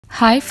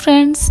Hi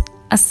friends,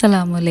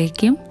 Assalamu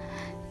alaikum.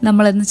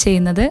 നമ്മളിന്ന്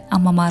ചെയ്യുന്നത്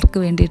അമ്മമാർക്ക്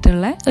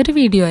വേണ്ടിയിട്ടുള്ള ഒരു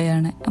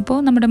വീഡിയോയാണ്. അപ്പോൾ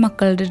നമ്മുടെ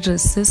മക്കളുടെ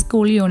ഡ്രസ്സ്,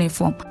 സ്കൂൾ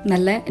യൂണിഫോം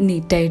നല്ല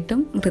നീറ്റായിട്ടും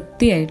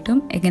വൃത്തിയായിട്ടും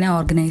എങ്ങനെ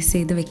ഓർഗനൈസ്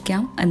ചെയ്ത്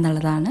വെക്കാം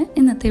എന്നുള്ളതാണ്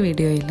ഇന്നത്തെ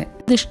വീഡിയോയിൽ.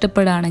 ഇത്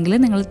ഇഷ്ടപ്പെടുകയാണെങ്കിൽ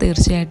നിങ്ങൾ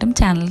തീർച്ചയായിട്ടും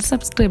ചാനൽ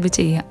സബ്സ്ക്രൈബ്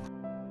ചെയ്യുക.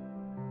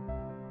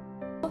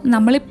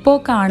 നമ്മളിപ്പോൾ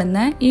കാണുന്ന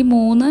ഈ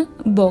 3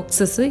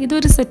 ബോക്സസ്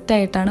ഇതൊരു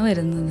സെറ്റായിട്ടാണ്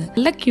വരുന്നത്.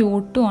 നല്ല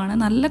ക്യൂട്ടുമാണ്,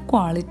 നല്ല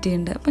ക്വാളിറ്റി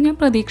ഉണ്ട്. അപ്പോൾ ഞാൻ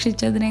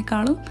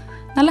പ്രതീക്ഷിച്ചതിനേക്കാളും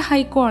നല്ല ഹൈ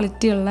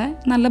ക്വാളിറ്റി ഉള്ള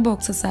നല്ല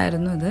ബോക്സസ്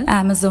ആയിരുന്നു ഇത്.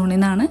 ആമസോണിൽ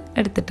നിന്നാണ്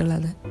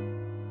എടുത്തിട്ടുള്ളത്.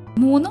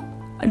 3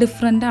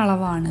 ഡിഫറെൻ്റ്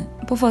അളവാണ്.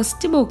 അപ്പോൾ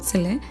ഫസ്റ്റ്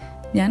ബോക്സിൽ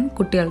ഞാൻ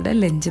കുട്ടികളുടെ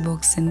ലഞ്ച്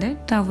ബോക്സിൻ്റെ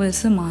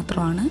ടവൽസ്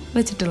മാത്രമാണ്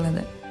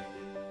വെച്ചിട്ടുള്ളത്.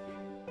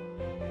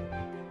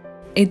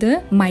 ഇത്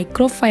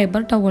മൈക്രോ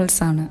ഫൈബർ ടവൽസ്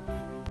ആണ്.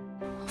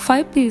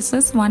 5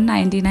 പീസസ്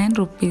 199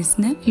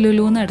 റുപ്പീസിന്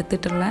ലുലുന്ന്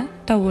എടുത്തിട്ടുള്ള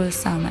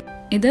ടവൽസ് ആണ്.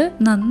 ഇത്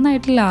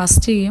നന്നായിട്ട്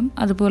ലാസ്റ്റ് ചെയ്യും.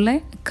 അതുപോലെ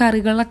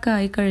കറികളൊക്കെ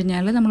ആയി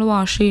കഴിഞ്ഞാൽ നമ്മൾ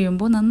വാഷ്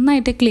ചെയ്യുമ്പോൾ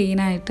നന്നായിട്ട്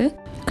ക്ലീനായിട്ട്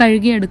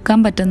കഴുകിയെടുക്കാൻ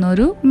പറ്റുന്ന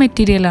ഒരു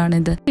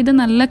മെറ്റീരിയലാണിത്. ഇത്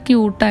നല്ല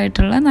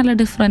ക്യൂട്ടായിട്ടുള്ള നല്ല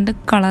ഡിഫറെൻറ്റ്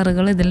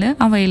കളറുകൾ ഇതിൽ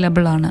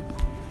അവൈലബിൾ ആണ്.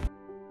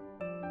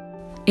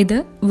 ഇത്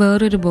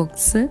വേറൊരു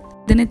ബോക്സ്.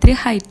 ഇതിന് ഇത്തിരി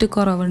ഹൈറ്റ്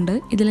കുറവുണ്ട്.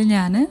 ഇതിൽ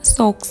ഞാൻ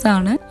സോക്സ്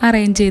ആണ്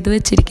അറേഞ്ച് ചെയ്ത്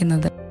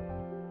വെച്ചിരിക്കുന്നത്.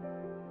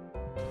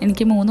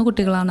 എനിക്ക് 3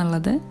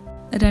 കുട്ടികളാണുള്ളത്.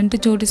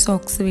 2 ജോഡി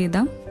സോക്സ്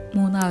വീതം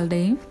 3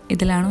 ആളുടെയും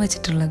ഇതിലാണ്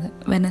വെച്ചിട്ടുള്ളത്.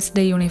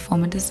 വെനസ്ഡേ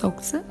യൂണിഫോമിൻ്റെ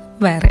സോക്സ്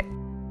വേറെ.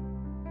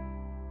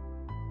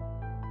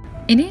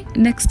 ഇനി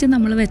നെക്സ്റ്റ്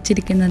നമ്മൾ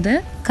വെച്ചിരിക്കുന്നത്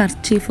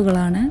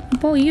കർച്ചീഫുകളാണ്.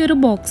 അപ്പോൾ ഈ ഒരു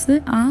ബോക്സ്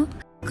ആ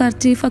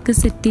കർച്ചീഫൊക്കെ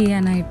സെറ്റ്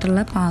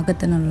ചെയ്യാനായിട്ടുള്ള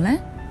പാകത്തിനുള്ള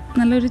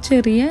നല്ലൊരു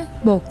ചെറിയ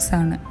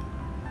ബോക്സാണ്.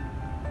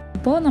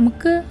 അപ്പോൾ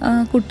നമുക്ക്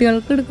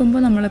കുട്ടികൾക്ക്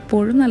എടുക്കുമ്പോൾ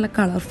നമ്മളെപ്പോഴും നല്ല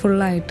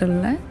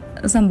കളർഫുള്ളായിട്ടുള്ള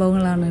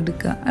സംഭവങ്ങളാണ്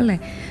എടുക്കുക അല്ലേ.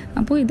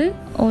 അപ്പോൾ ഇത്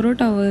ഓരോ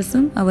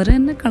ടവേഴ്സും അവർ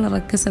തന്നെ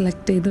കളറൊക്കെ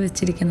സെലക്ട് ചെയ്ത്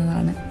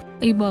വെച്ചിരിക്കുന്നതാണ്.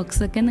 ഈ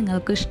ബോക്സൊക്കെ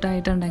നിങ്ങൾക്ക്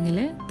ഇഷ്ടമായിട്ടുണ്ടെങ്കിൽ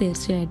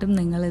തീർച്ചയായിട്ടും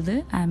നിങ്ങളിത്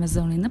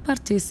ആമസോണിൽ നിന്ന്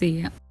പർച്ചേസ്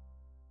ചെയ്യുക.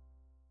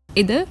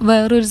 ഇത്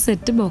വേറൊരു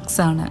സെറ്റ്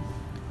ബോക്സാണ്.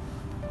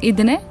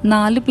 ഇതിന്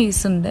 4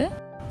 പീസുണ്ട്.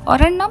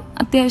 ഒരെണ്ണം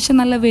അത്യാവശ്യം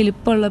നല്ല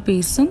വലിപ്പമുള്ള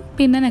പീസും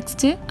പിന്നെ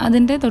നെക്സ്റ്റ്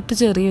അതിൻ്റെ തൊട്ട്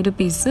ചെറിയൊരു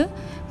പീസ്,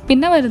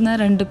 പിന്നെ വരുന്ന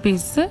 2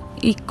 പീസ്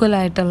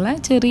ഈക്വലായിട്ടുള്ള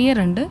ചെറിയ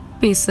 2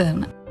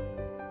 പീസാണ്.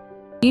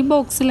 ഈ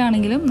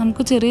ബോക്സിലാണെങ്കിലും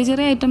നമുക്ക് ചെറിയ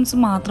ചെറിയ ഐറ്റംസ്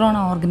മാത്രമാണ്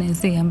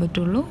ഓർഗനൈസ് ചെയ്യാൻ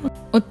പറ്റുള്ളൂ.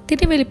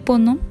 ഒത്തിരി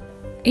വലിപ്പമൊന്നും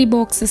ഈ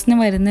ബോക്സസിന്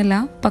വരുന്നില്ല.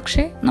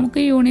 പക്ഷേ നമുക്ക്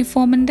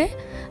യൂണിഫോമിൻ്റെ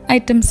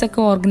ഐറ്റംസൊക്കെ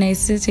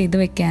ഓർഗനൈസ് ചെയ്ത്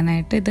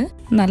വെക്കാനായിട്ട് ഇത്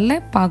നല്ല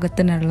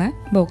പാകത്തിനുള്ള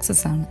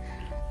ബോക്സസ് ആണ്.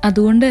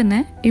 അതുകൊണ്ട് തന്നെ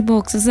ഈ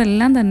ബോക്സസ്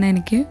എല്ലാം തന്നെ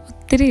എനിക്ക്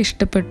ഒത്തിരി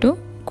ഇഷ്ടപ്പെട്ടു.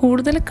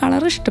 കൂടുതൽ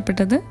കളർ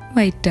ഇഷ്ടപ്പെട്ടത്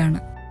വൈറ്റാണ്.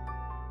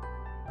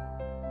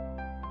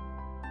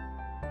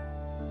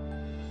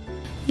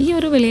 ഈ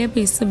ഒരു വലിയ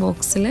പീസ്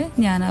ബോക്സിൽ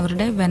ഞാൻ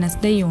അവരുടെ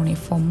വെനസ്ഡേ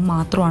യൂണിഫോം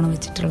മാത്രമാണ്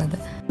വെച്ചിട്ടുള്ളത്.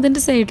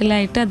 അതിൻ്റെ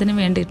സൈഡിലായിട്ട് അതിന്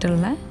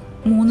വേണ്ടിയിട്ടുള്ള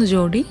 3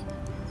 ജോഡി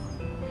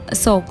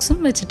സോക്സും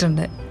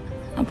വെച്ചിട്ടുണ്ട്.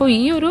 അപ്പോൾ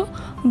ഈ ഒരു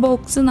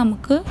ബോക്സ്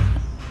നമുക്ക്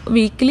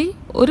വീക്കിലി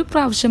ഒരു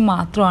പ്രാവശ്യം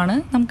മാത്രമാണ്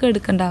നമുക്ക്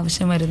എടുക്കേണ്ട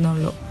ആവശ്യം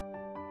വരുന്നുള്ളൂ.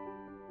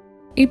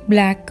 ഈ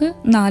ബ്ലാക്ക്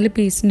 4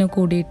 പീസിന്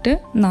കൂടിയിട്ട്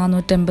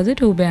 450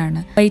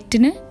 രൂപയാണ്.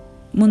 വൈറ്റിന്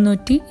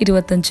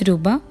 325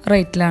 രൂപ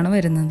റേറ്റിലാണ്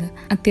വരുന്നത്.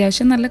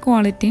 അത്യാവശ്യം നല്ല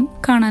ക്വാളിറ്റിയും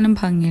കാണാനും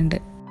ഭംഗിയുണ്ട്.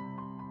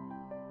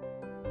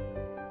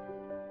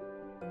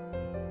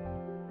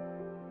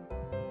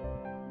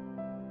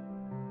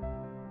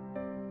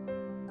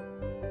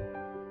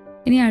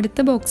 ഇനി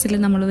അടുത്ത ബോക്സിൽ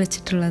നമ്മൾ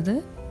വെച്ചിട്ടുള്ളത്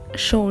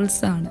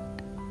ഷോൾസ് ആണ്.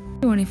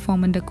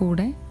 യൂണിഫോമിൻ്റെ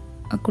കൂടെ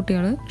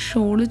കുട്ടികൾ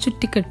ഷോള്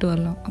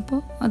ചുറ്റിക്കെട്ടുമല്ലോ, അപ്പോൾ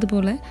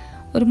അതുപോലെ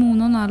ഒരു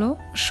 3-4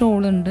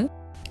 ഷോളുണ്ട്.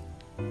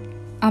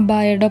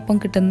 അബായയുടെ ഒപ്പം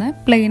കിട്ടുന്ന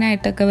പ്ലെയിൻ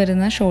ആയിട്ടൊക്കെ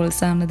വരുന്ന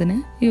ഷോൾസാണ് ഇതിന്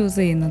യൂസ്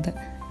ചെയ്യുന്നത്.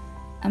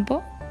 അപ്പോൾ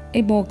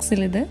ഈ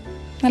ബോക്സിൽ ഇത്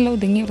നല്ല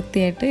ഒതുങ്ങി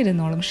വൃത്തിയായിട്ട്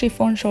ഇരുന്നോളും.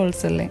 ഷിഫോൺ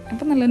ഷോൾസ് അല്ലേ,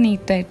 അപ്പോൾ നല്ല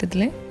നീറ്റായിട്ട്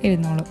ഇതിൽ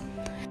ഇരുന്നോളും.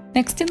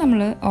 നെക്സ്റ്റ്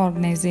നമ്മൾ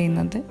ഓർഗനൈസ്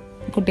ചെയ്യുന്നത്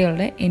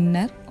കുട്ടികളുടെ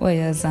ഇന്നർ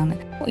വെയേഴ്സാണ്.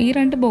 ഈ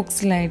 2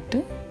 ബോക്സിലായിട്ട്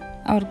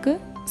അവർക്ക്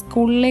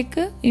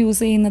സ്കൂളിലേക്ക്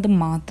യൂസ് ചെയ്യുന്നത്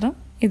മാത്രം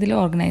ഇതിൽ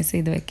ഓർഗനൈസ്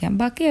ചെയ്ത് വെക്കാം.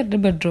 ബാക്കി അവരുടെ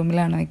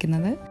ബെഡ്റൂമിലാണ്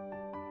വെക്കുന്നത്.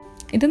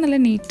 ഇത് നല്ല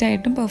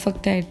നീറ്റായിട്ടും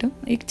പെർഫെക്റ്റായിട്ടും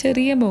ഈ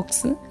ചെറിയ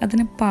ബോക്സ്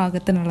അതിന്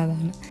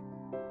പാകത്തിനുള്ളതാണ്.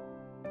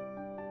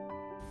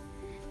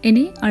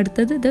 ഇനി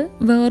അടുത്തത് ഇത്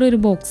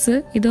വേറൊരു ബോക്സ്.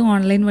 ഇത്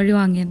ഓൺലൈൻ വഴി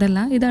വാങ്ങിയതല്ല.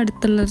 ഇത്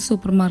അടുത്തുള്ളൊരു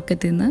സൂപ്പർ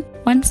മാർക്കറ്റിൽ നിന്ന്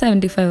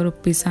 175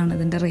 റുപ്പീസാണ്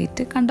ഇതിൻ്റെ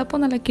റേറ്റ്. കണ്ടപ്പോൾ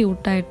നല്ല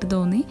ക്യൂട്ടായിട്ട്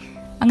തോന്നി,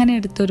 അങ്ങനെ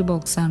എടുത്തൊരു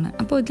ബോക്സാണ്.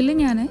 അപ്പോൾ ഇതിൽ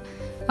ഞാൻ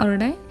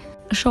അവരുടെ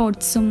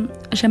ഷോർട്ട്സും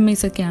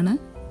ഷമ്മീസൊക്കെയാണ്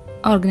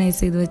ഓർഗനൈസ്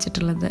ചെയ്ത്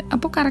വെച്ചിട്ടുള്ളത്.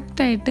 അപ്പോൾ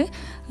കറക്റ്റായിട്ട്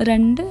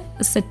 2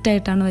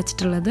 സെറ്റായിട്ടാണ്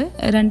വെച്ചിട്ടുള്ളത്.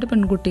 2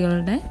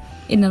 പെൺകുട്ടികളുടെ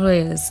ഇന്നർ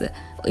വെയേഴ്സ്.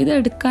 ഇത്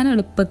എടുക്കാൻ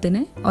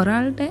എളുപ്പത്തിന്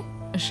ഒരാളുടെ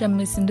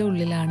ഷമ്മീസിൻ്റെ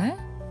ഉള്ളിലാണ്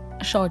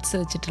ഷോർട്ട്സ്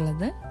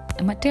വെച്ചിട്ടുള്ളത്,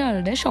 മറ്റേ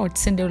ആളുടെ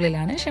ഷോർട്ട്സിൻ്റെ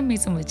ഉള്ളിലാണ്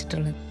ഷമ്മീസും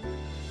വെച്ചിട്ടുള്ളത്.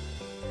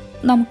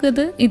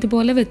 നമുക്കിത്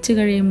ഇതുപോലെ വെച്ച്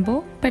കഴിയുമ്പോൾ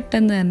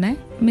പെട്ടെന്ന് തന്നെ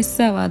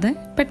മിസ്സാവാതെ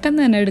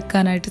പെട്ടെന്ന് തന്നെ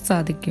എടുക്കാനായിട്ട്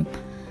സാധിക്കും.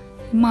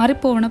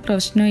 മാറിപ്പോകണ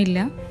പ്രശ്നമില്ല.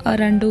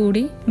 2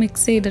 കൂടി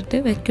മിക്സ് ചെയ്തിട്ട്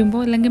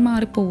വെക്കുമ്പോൾ അല്ലെങ്കിൽ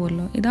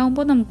മാറിപ്പോകുമല്ലോ.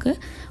 ഇതാകുമ്പോൾ നമുക്ക്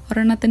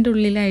ഒരെണ്ണത്തിൻ്റെ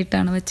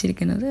ഉള്ളിലായിട്ടാണ്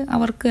വെച്ചിരിക്കുന്നത്.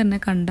 അവർക്ക് തന്നെ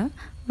കണ്ട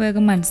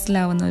വേഗം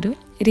മനസ്സിലാവുന്ന ഒരു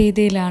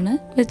രീതിയിലാണ്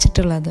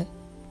വെച്ചിട്ടുള്ളത്.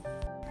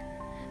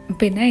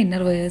 പിന്നെ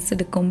ഇന്നർ വെയേഴ്സ്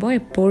എടുക്കുമ്പോൾ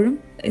എപ്പോഴും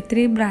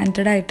ഇത്തിരി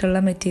ബ്രാൻഡഡ് ആയിട്ടുള്ള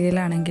മെറ്റീരിയൽ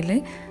ആണെങ്കിൽ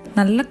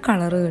നല്ല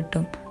കളറ്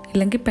കിട്ടും.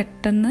 ഇല്ലെങ്കിൽ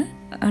പെട്ടെന്ന്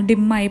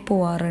ഡിമ്മായി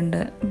പോവാറുണ്ട്,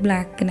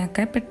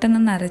 ബ്ലാക്കിനൊക്കെ പെട്ടെന്ന്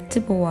നരച്ച്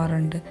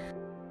പോവാറുണ്ട്.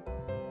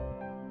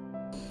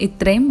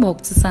 ഇത്രയും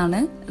ബോക്സസാണ്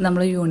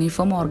നമ്മൾ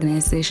യൂണിഫോം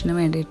ഓർഗനൈസേഷന്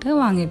വേണ്ടിയിട്ട്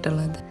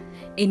വാങ്ങിയിട്ടുള്ളത്.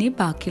 ഇനി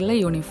ബാക്കിയുള്ള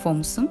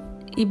യൂണിഫോംസും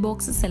ഈ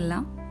ബോക്സസ്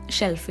എല്ലാം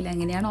ഷെൽഫിൽ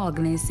എങ്ങനെയാണ്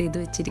ഓർഗനൈസ് ചെയ്ത്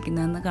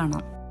വെച്ചിരിക്കുന്നതെന്ന്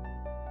കാണാം.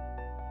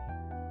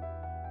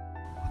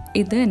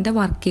 ഇത് എൻ്റെ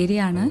വർക്ക്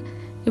ഏരിയ ആണ്.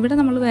 ഇവിടെ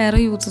നമ്മൾ വേറെ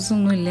യൂസസ്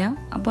ഒന്നുമില്ല.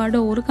 അപ്പോൾ ആ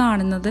ഡോറ്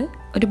കാണുന്നത്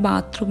ഒരു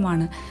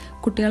ബാത്റൂമാണ്.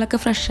 കുട്ടികളൊക്കെ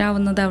ഫ്രഷ്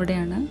ആവുന്നത്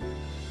അവിടെയാണ്.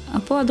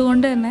 അപ്പോൾ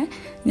അതുകൊണ്ട് തന്നെ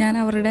ഞാൻ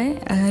അവരുടെ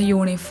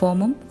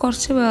യൂണിഫോമും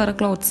കുറച്ച് വേറെ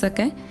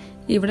ക്ലോത്ത്സൊക്കെ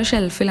ഇവിടെ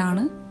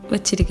ഷെൽഫിലാണ്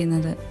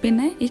വെച്ചിരിക്കുന്നത്.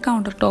 പിന്നെ ഈ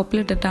കൗണ്ടർ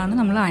ടോപ്പിലിട്ടിട്ടാണ്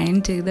നമ്മൾ അയൺ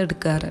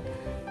ചെയ്തെടുക്കാറ്.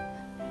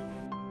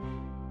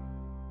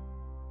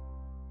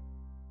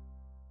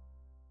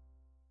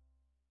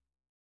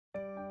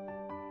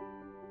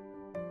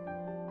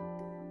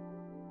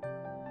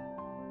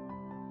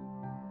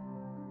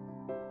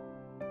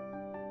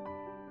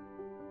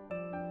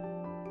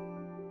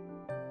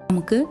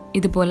 നമുക്ക്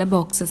ഇതുപോലെ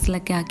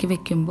ബോക്സസിലൊക്കെ ആക്കി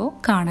വെക്കുമ്പോൾ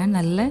കാണാൻ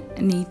നല്ല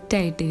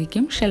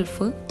നീറ്റായിട്ടിരിക്കും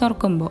ഷെൽഫ്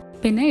തുറക്കുമ്പോൾ.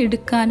 പിന്നെ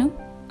എടുക്കാനും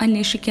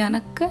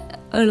അന്വേഷിക്കാനൊക്കെ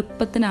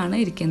എളുപ്പത്തിനാണ്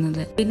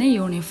ഇരിക്കുന്നത്. പിന്നെ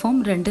യൂണിഫോം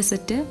 2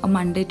 സെറ്റ്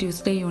മൺഡേ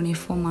ട്യൂസ്ഡേ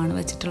യൂണിഫോമാണ്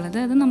വെച്ചിട്ടുള്ളത്.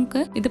 അത്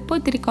നമുക്ക് ഇതിപ്പോൾ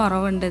ഇത്തിരി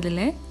കുറവുണ്ട്. ഇതിൽ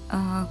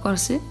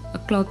കുറച്ച്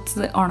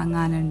ക്ലോത്ത്സ്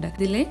ഉണങ്ങാനുണ്ട്.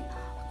 ഇതിൽ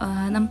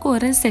നമുക്ക്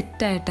ഒരേ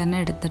സെറ്റായിട്ട് തന്നെ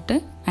എടുത്തിട്ട്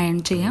അയൺ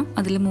ചെയ്യാം.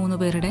 അതിൽ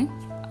 3 പേരുടെ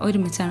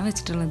ഒരുമിച്ചാണ്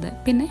വെച്ചിട്ടുള്ളത്.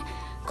 പിന്നെ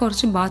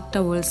കുറച്ച് ബാത്ത്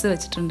ടവൽസ്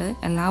വെച്ചിട്ടുണ്ട്.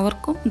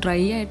 എല്ലാവർക്കും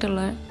ഡ്രൈ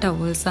ആയിട്ടുള്ള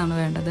ടവൽസാണ്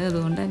വേണ്ടത്.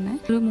 അതുകൊണ്ട് തന്നെ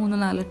ഒരു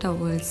 3-4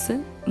 ടവൽസ്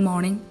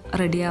മോർണിംഗ്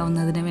റെഡി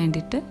ആവുന്നതിന്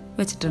വേണ്ടിയിട്ട്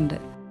വെച്ചിട്ടുണ്ട്.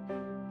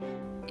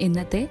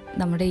 ഇന്നത്തെ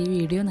നമ്മുടെ ഈ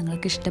വീഡിയോ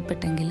നിങ്ങൾക്ക്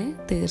ഇഷ്ടപ്പെട്ടെങ്കിൽ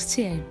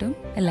തീർച്ചയായിട്ടും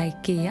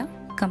ലൈക്ക് ചെയ്യുക,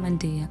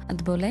 കമൻറ്റ് ചെയ്യുക.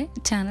 അതുപോലെ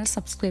ചാനൽ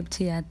സബ്സ്ക്രൈബ്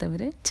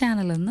ചെയ്യാത്തവർ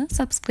ചാനലൊന്ന്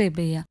സബ്സ്ക്രൈബ്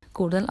ചെയ്യുക.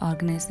 കൂടുതൽ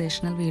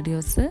ഓർഗനൈസേഷണൽ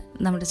വീഡിയോസ്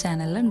നമ്മുടെ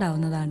ചാനലിൽ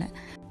ഉണ്ടാവുന്നതാണ്.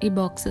 ഈ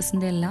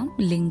ബോക്സസിൻ്റെ എല്ലാം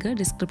ലിങ്ക്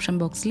ഡിസ്ക്രിപ്ഷൻ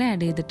ബോക്സിൽ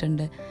ആഡ്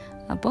ചെയ്തിട്ടുണ്ട്.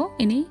 അപ്പോൾ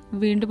ഇനി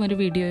വീണ്ടും ഒരു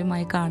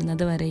വീഡിയോയുമായി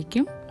കാണുന്നത്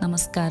വരേക്കും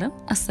നമസ്കാരം.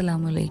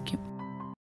 അസ്സലാമു അലൈക്കും.